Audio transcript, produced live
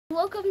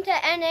Welcome to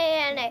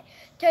NANA.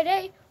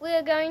 Today we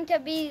are going to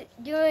be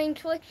doing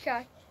trick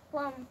shots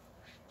from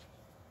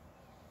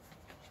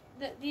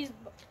these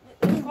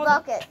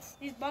buckets.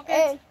 These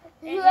buckets.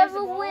 And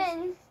whoever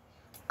wins,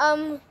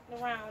 the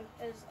round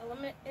is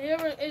eliminated.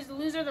 Whoever is the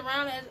loser of the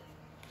round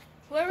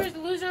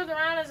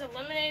is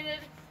eliminated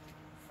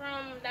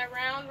from that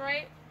round,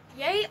 right?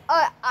 Yay!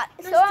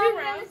 So I'm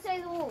gonna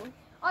say the rules.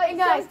 Alright,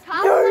 guys.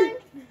 So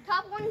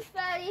top one's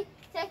 30,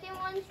 second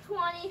one's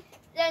 20,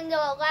 then the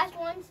last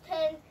one's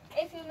 10.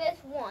 If you miss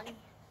one.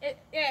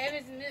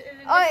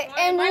 Alright,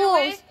 and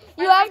rules.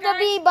 You have to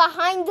be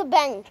behind the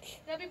bench.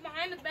 You have to be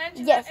behind the bench.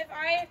 Yes. If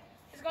I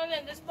is going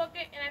in this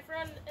bucket and I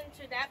throw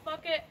into that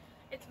bucket,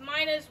 it's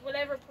minus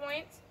whatever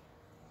points.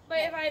 But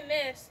if I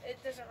miss, it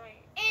doesn't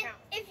really count.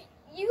 If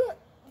you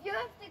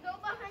have to go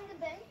behind the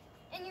bench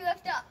and you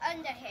have to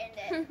underhand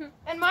it.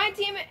 And my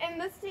team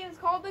and this team is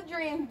called the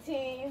Dream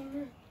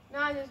Team. No,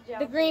 I'm just joking.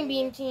 The green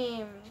bean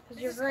team,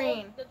 because you're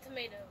green. The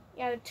tomato.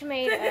 Yeah, the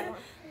tomato.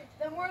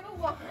 Then we're the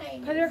wine.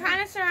 Because you're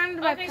kind of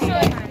surrounded by so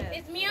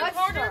it's me and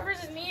Carter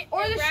versus me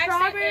or and the Braxton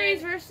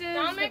strawberries and versus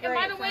Dominic. And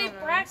by the way,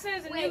 Braxton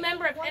is a new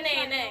member of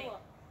NANA.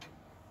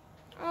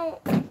 Oh,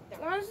 wasn't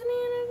he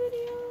in a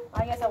video?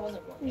 I guess I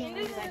wasn't one. And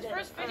this is his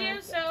first video,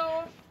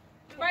 so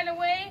by the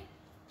way,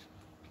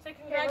 so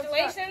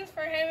congratulations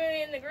for him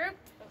in the group.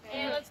 Okay.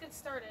 And let's get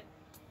started.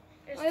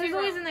 He was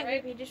always in that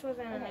group, he just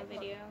wasn't in that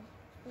video.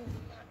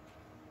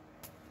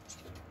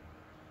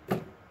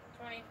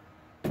 20.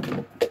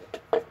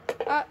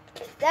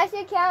 That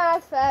should count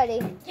as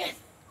 30. Yes!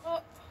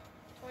 Oh,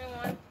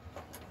 21.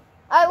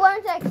 I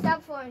want to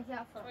accept for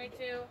himself.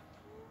 22.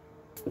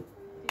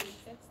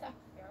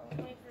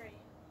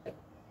 23.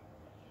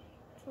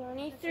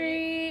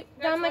 23.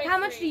 Dominic, how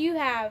much do you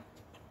have?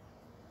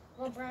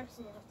 Well,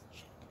 Braxton.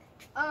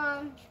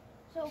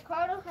 So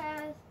Carter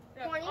has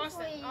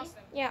 23.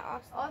 Austin. Yeah,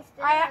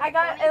 Austin. I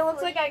got, it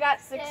looks like I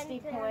got 60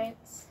 10.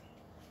 points.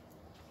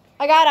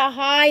 I got a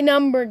high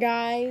number,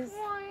 guys.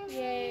 20,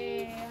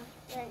 Yeah.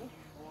 then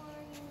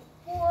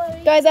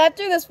 40. Guys,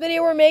 after this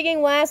video, we're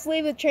making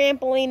Lastly with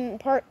Trampoline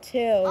Part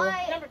 2.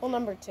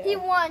 Number 2. He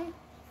won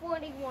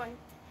 41.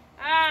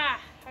 Ah,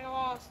 I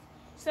lost.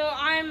 So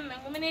I'm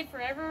eliminated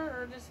forever,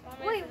 or just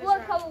eliminated Wait, for this what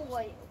round? color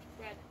were you?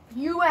 Red.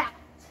 You out.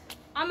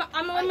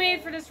 I'm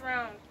eliminated for this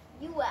round.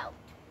 You out.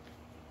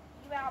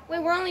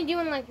 Wait, we're only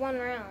doing like one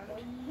round.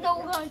 No,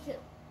 we're going to.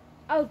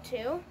 Oh,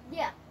 two?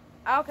 Yeah.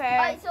 Okay.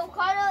 Alright, so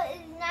Carter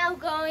is now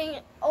going,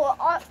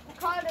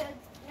 Carter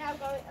is now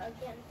going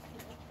against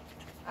me.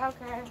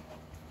 Okay.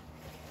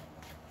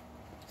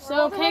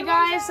 So, okay,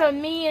 guys, so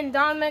me and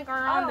Dominic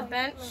are on the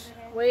bench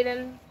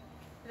waiting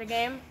for the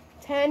game.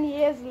 10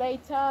 years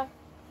later.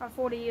 Or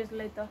 40 years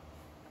later.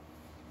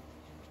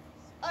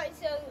 Alright,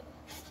 so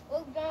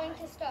we're going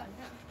to start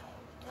now.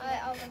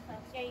 Alright, I'll go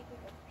first. Yeah, you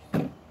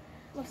can go.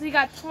 Looks like he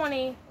got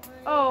 20.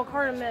 Oh,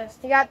 Carter missed.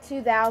 He got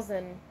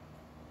 2,000.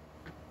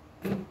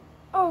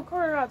 Oh,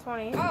 Carter got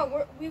 20.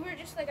 Oh, we were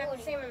just like at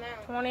the same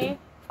amount. 20.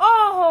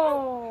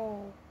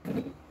 Oh!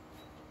 Oh,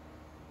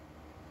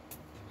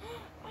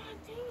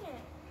 dang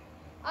it.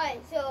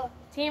 Alright, so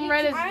Team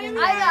Red is I in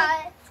I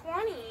got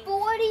 20.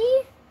 40,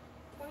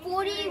 40,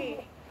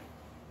 23.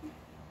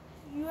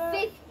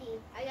 50.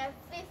 I got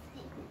 50.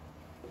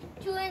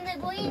 2 in the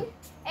green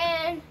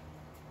and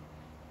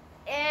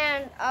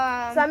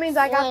So that means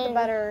I got the one.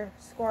 better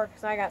score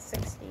because I got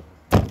 60.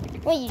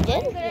 Wait, you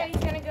did? Yeah. He's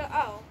gonna go.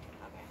 Oh,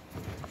 okay.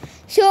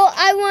 So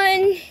I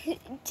won.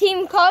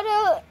 Team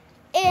Carter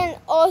and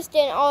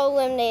Austin all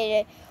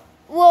eliminated.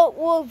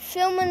 We'll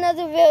film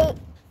another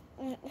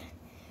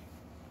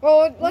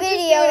Well, let's Video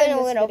just do it in a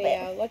this little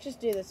video. Let's just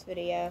do this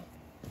video.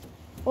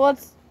 Well,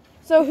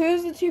 so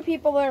who's the two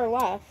people that are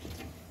left?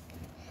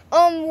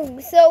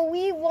 So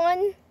we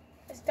won.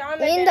 It's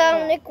Dominic Me and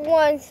Dominic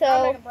won. So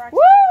Dominic and Braxton.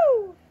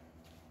 Woo!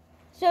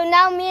 so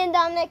now me and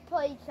Dominic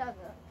play each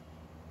other.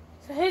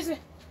 So here's,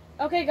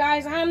 okay,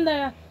 guys, I'm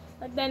the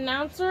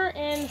announcer,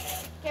 and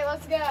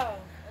Let's go.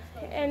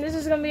 this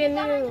is gonna be a Get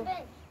behind the new.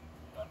 bench.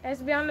 It has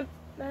to be on the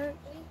bench.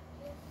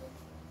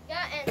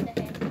 Yeah, and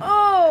the hand.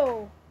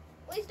 Oh!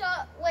 We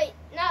start. Wait,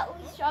 not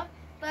we start.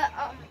 But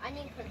I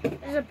need to.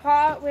 There's a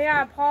pause. We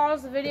gotta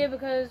pause the video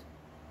because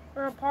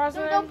we're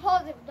pausing. No, don't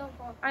pause it. Don't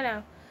pause. I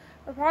know.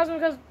 We're pausing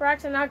because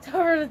Braxton knocked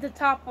over the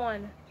top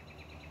one.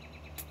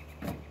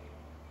 10.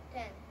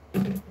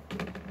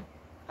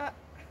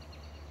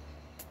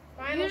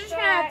 Final You're just shot.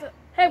 gonna have to.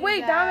 Hey,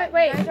 wait, Dominic,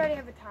 wait. You guys already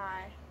have a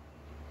tie.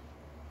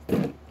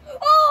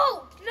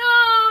 Oh!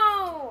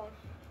 No!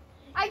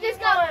 I just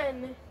got.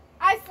 One.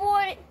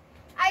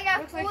 I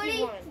got Looks like 40.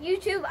 you won.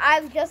 YouTube,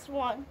 I've just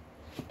won.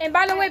 And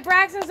by the way,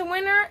 Braxton's the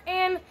winner,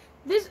 and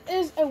this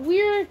is a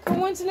weird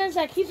coincidence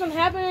that keeps on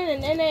happening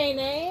in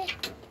NANA.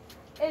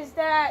 Is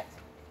that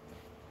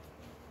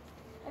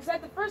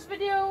the first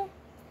video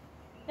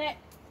that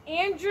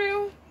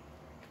Andrew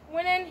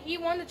went in, he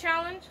won the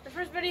challenge. The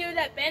first video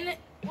that Ben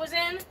was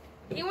in,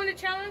 he won the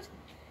challenge.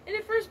 And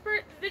the first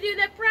video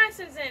that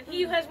Braxton's in,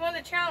 he has won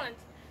the challenge.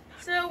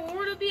 So,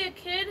 were to be a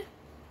kid,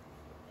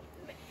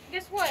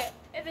 guess what?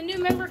 if a new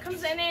member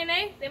comes to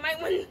NANA, they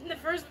might win the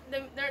first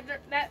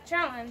that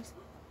challenge.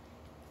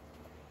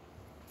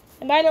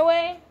 And by the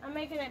way, I'm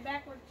making a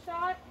backward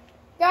shot.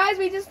 Guys,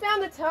 we just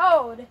found a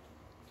toad.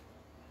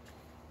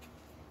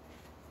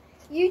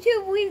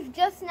 YouTube, we've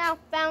just now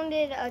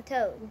founded a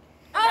toad.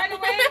 By the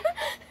way,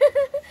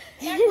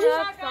 backward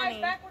shot,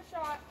 guys, backward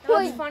shot.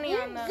 That's funny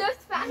You on the. just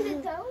found a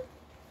toad?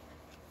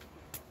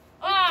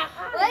 Ah,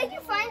 Where did you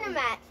find them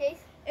at, Chase?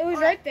 It was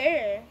right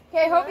there.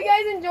 Okay, hope you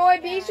guys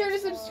enjoyed. Be sure to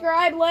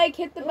subscribe, like,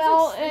 hit the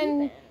bell,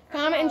 and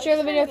comment and share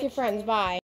the video with your friends. Bye.